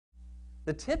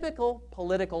the typical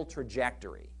political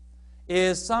trajectory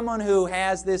is someone who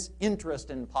has this interest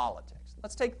in politics.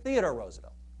 Let's take Theodore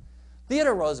Roosevelt.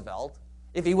 Theodore Roosevelt,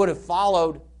 if he would have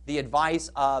followed the advice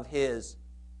of his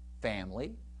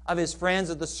family, of his friends,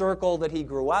 of the circle that he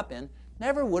grew up in,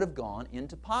 never would have gone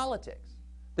into politics.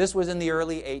 This was in the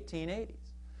early 1880s.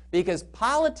 Because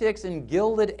politics in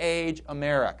Gilded Age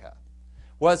America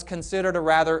was considered a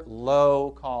rather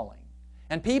low calling.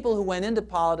 And people who went into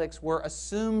politics were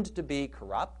assumed to be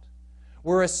corrupt,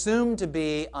 were assumed to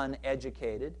be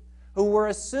uneducated, who were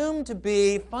assumed to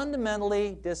be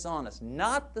fundamentally dishonest.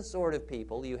 Not the sort of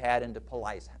people you had into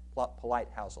polite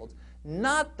households,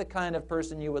 not the kind of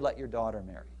person you would let your daughter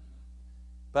marry.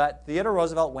 But Theodore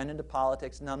Roosevelt went into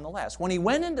politics nonetheless. When he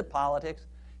went into politics,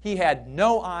 he had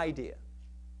no idea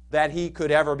that he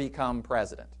could ever become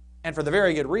president. And for the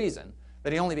very good reason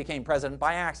that he only became president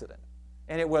by accident.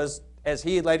 And it was, as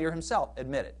he later himself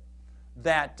admitted,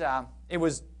 that it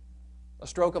was a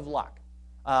stroke of luck,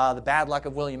 the bad luck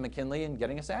of William McKinley in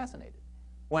getting assassinated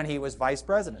when he was vice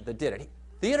president that did it.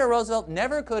 Theodore Roosevelt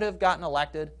never could have gotten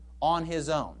elected on his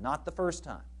own, not the first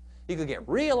time. He could get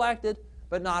reelected,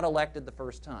 but not elected the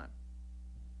first time.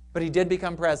 But he did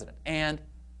become president. And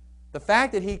the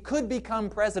fact that he could become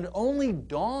president only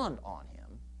dawned on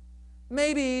him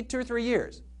maybe 2 or 3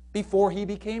 years before he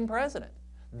became president.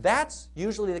 That's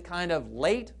usually the kind of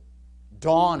late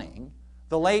dawning,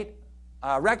 the late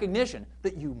recognition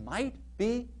that you might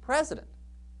be president.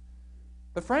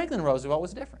 But Franklin Roosevelt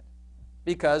was different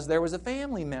because there was a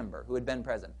family member who had been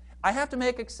president. I have to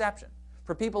make exception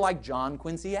for people like John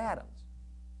Quincy Adams,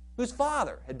 whose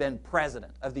father had been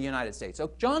president of the United States.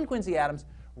 So John Quincy Adams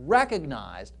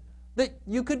recognized that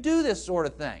you could do this sort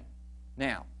of thing.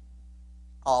 Now,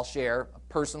 I'll share a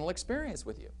personal experience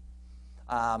with you.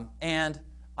 And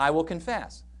I will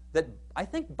confess that I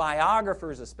think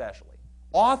biographers especially,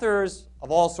 authors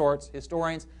of all sorts,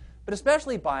 historians, but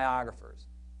especially biographers,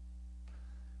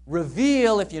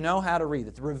 reveal, if you know how to read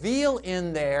it, reveal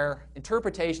in their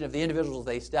interpretation of the individuals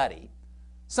they study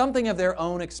something of their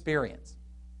own experience,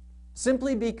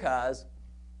 simply because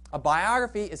a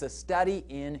biography is a study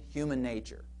in human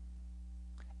nature.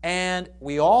 And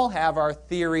we all have our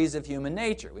theories of human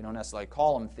nature. We don't necessarily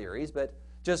call them theories, but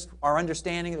just our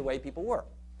understanding of the way people work.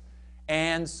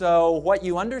 And so what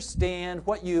you understand,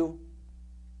 what you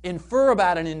infer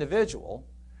about an individual,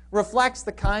 reflects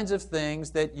the kinds of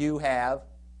things that you have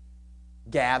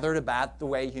gathered about the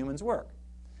way humans work.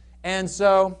 And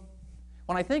so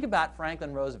when I think about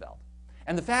Franklin Roosevelt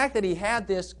and the fact that he had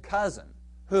this cousin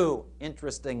who,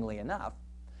 interestingly enough,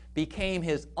 became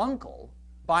his uncle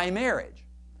by marriage.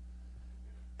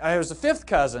 It was a fifth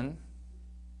cousin,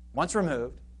 once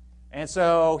removed, and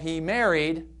so he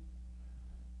married,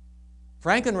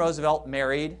 Franklin Roosevelt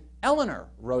married Eleanor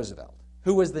Roosevelt,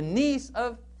 who was the niece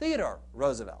of Theodore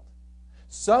Roosevelt,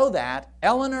 so that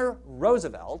Eleanor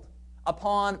Roosevelt,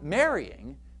 upon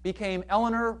marrying, became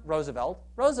Eleanor Roosevelt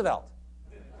Roosevelt,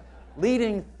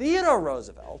 leading Theodore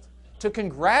Roosevelt to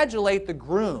congratulate the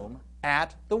groom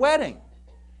at the wedding.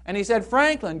 And he said,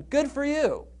 "Franklin, good for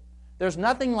you. There's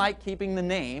nothing like keeping the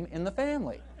name in the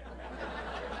family."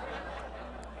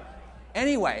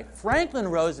 Anyway, Franklin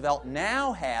Roosevelt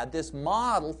now had this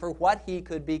model for what he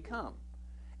could become.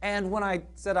 And when I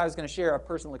said I was going to share a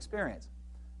personal experience,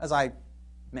 as I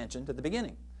mentioned at the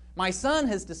beginning, my son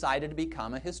has decided to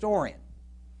become a historian.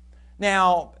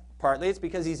 Now, partly it's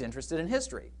because he's interested in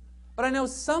history. But I know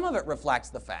some of it reflects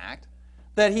the fact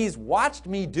that he's watched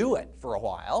me do it for a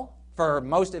while, for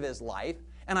most of his life,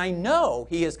 and I know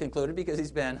he has concluded, because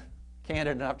he's been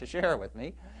candid enough to share it with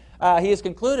me, he has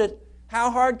concluded, how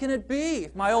hard can it be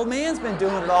if my old man's been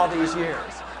doing it all these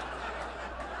years?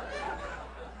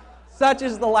 Such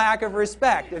is the lack of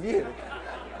respect of youth.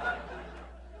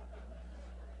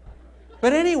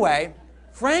 But anyway,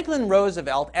 Franklin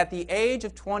Roosevelt, at the age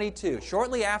of 22,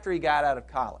 shortly after he got out of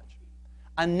college,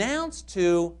 announced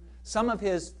to some of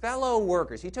his fellow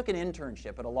workers, he took an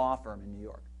internship at a law firm in New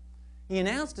York. He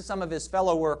announced to some of his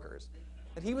fellow workers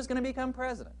that he was going to become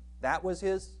president. That was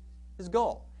his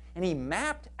goal. And he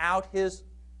mapped out his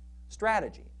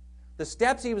strategy, the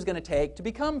steps he was going to take to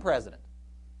become president.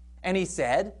 And he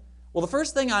said, well, the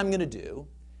first thing I'm going to do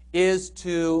is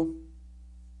to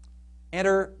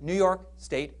enter New York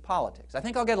state politics. I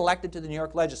think I'll get elected to the New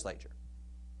York legislature.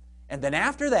 And then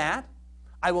after that,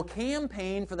 I will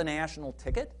campaign for the national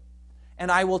ticket, and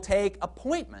I will take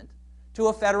appointment to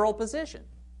a federal position.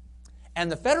 And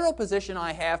the federal position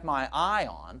I have my eye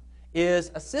on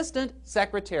is Assistant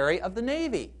Secretary of the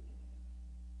Navy.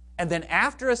 And then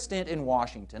after a stint in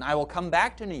Washington, I will come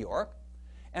back to New York,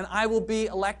 and I will be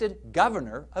elected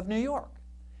governor of New York.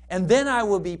 and then I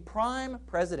will be prime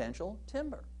presidential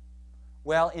timber.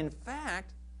 Well, in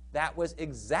fact, that was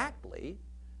exactly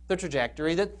the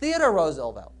trajectory that Theodore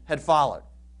Roosevelt had followed.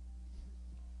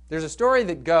 There's a story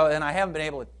that goes, and I haven't been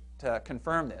able to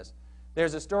confirm this,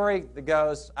 there's a story that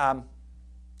goes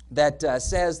that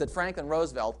says that Franklin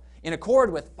Roosevelt, in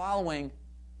accord with following,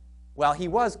 well, he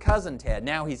was Cousin Ted,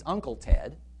 now he's Uncle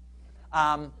Ted,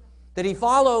 that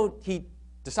he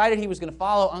decided he was going to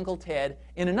follow Uncle Ted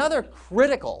in another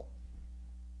critical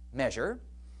measure,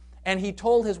 and he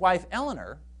told his wife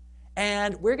Eleanor,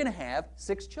 and we're going to have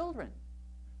 6 children,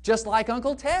 just like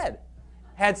Uncle Ted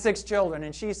had 6 children.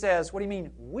 And she says, what do you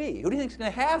mean, we? Who do you think is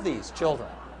going to have these children?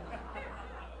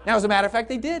 Now, as a matter of fact,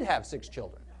 they did have 6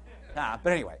 children.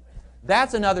 But anyway,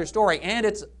 that's another story, and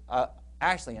it's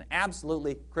actually an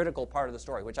absolutely critical part of the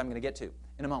story, which I'm going to get to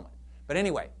in a moment. But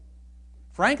anyway,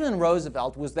 Franklin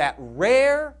Roosevelt was that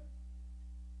rare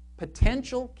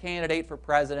potential candidate for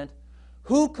president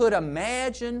who could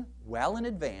imagine well in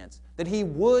advance that he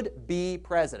would be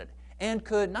president, and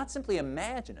could not simply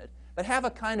imagine it, but have a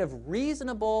kind of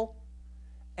reasonable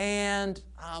and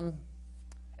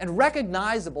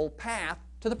recognizable path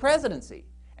to the presidency.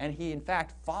 And he, in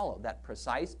fact, followed that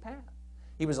precise path.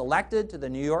 He was elected to the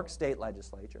New York State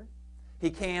Legislature. He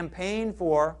campaigned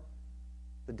for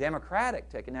the Democratic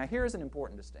ticket. Now, here's an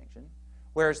important distinction.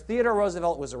 Whereas Theodore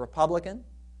Roosevelt was a Republican,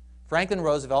 Franklin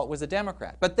Roosevelt was a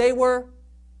Democrat. But they were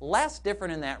less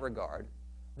different in that regard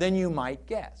than you might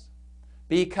guess,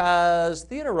 because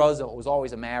Theodore Roosevelt was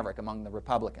always a maverick among the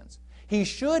Republicans. He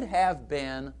should have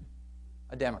been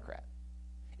a Democrat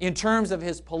in terms of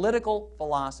his political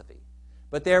philosophy.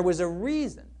 But there was a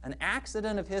reason, an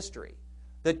accident of history,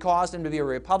 that caused him to be a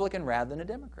Republican rather than a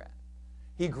Democrat.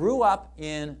 He grew up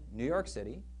in New York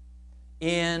City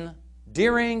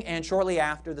during and shortly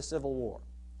after the Civil War.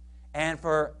 And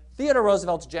for Theodore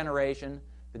Roosevelt's generation,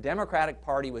 the Democratic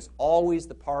Party was always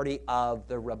the party of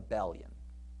the rebellion.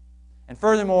 And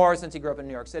furthermore, since he grew up in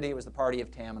New York City, it was the party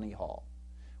of Tammany Hall,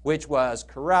 which was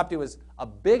corrupt. It was a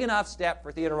big enough step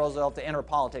for Theodore Roosevelt to enter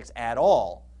politics at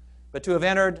all, but to have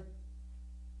entered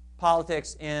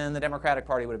politics in the Democratic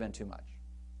Party would have been too much.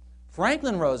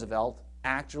 Franklin Roosevelt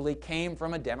actually came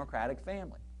from a Democratic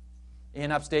family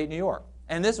in upstate New York.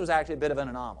 And this was actually a bit of an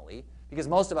anomaly, because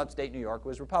most of upstate New York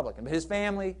was Republican. But his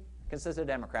family consisted of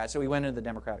Democrats, so he went into the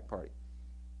Democratic Party.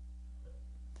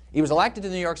 He was elected to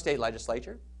the New York State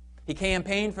Legislature. He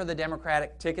campaigned for the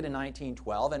Democratic ticket in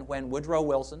 1912, and when Woodrow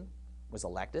Wilson was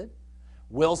elected,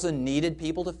 Wilson needed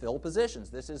people to fill positions.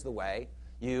 This is the way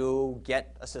you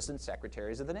get assistant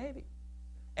secretaries of the Navy.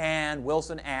 And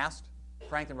Wilson asked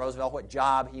Franklin Roosevelt what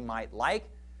job he might like.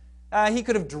 He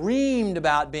could have dreamed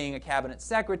about being a cabinet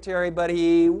secretary, but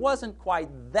he wasn't quite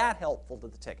that helpful to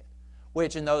the ticket,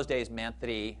 which in those days meant that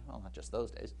he, well, not just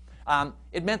those days,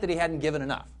 it meant that he hadn't given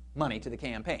enough money to the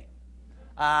campaign.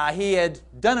 He had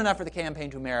done enough for the campaign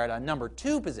to merit a number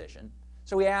 2 position,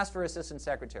 so he asked for assistant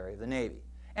secretary of the Navy.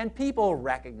 And people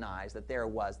recognized that there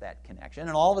was that connection,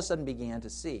 and all of a sudden began to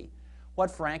see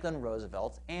what Franklin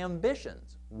Roosevelt's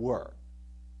ambitions were.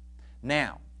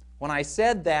 Now, when I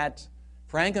said that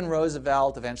Franklin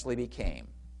Roosevelt eventually became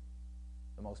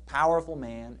the most powerful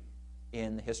man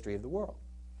in the history of the world,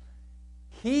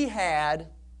 he had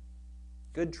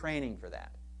good training for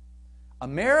that.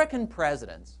 American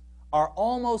presidents are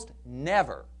almost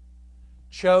never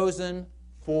chosen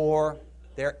for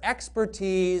their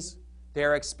expertise,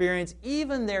 their experience,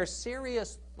 even their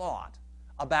serious thought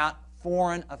about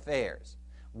foreign affairs.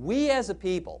 We as a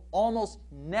people almost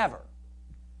never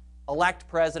elect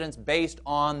presidents based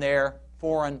on their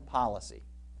foreign policy.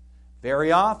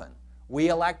 Very often, we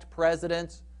elect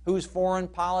presidents whose foreign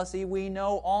policy we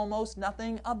know almost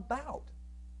nothing about.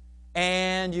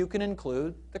 And you can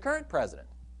include the current president.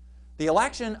 The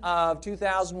election of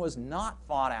 2000 was not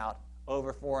fought out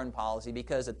over foreign policy,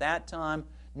 because at that time,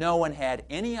 no one had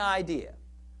any idea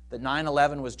that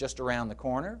 9/11 was just around the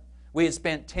corner. We had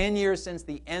spent 10 years since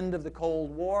the end of the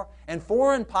Cold War, and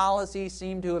foreign policy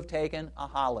seemed to have taken a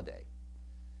holiday.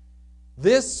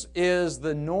 This is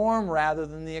the norm rather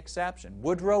than the exception.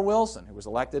 Woodrow Wilson, who was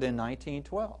elected in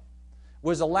 1912,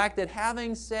 was elected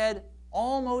having said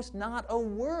almost not a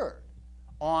word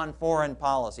on foreign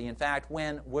policy. In fact,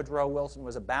 when Woodrow Wilson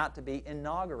was about to be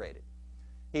inaugurated,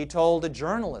 he told a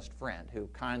journalist friend, who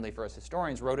kindly for us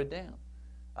historians wrote it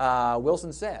down,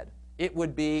 Wilson said, "It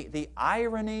would be the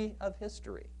irony of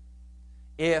history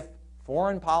if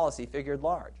foreign policy figured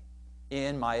large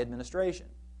in my administration."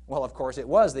 Well, of course, it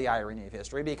was the irony of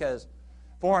history, because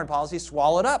foreign policy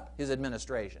swallowed up his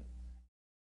administration.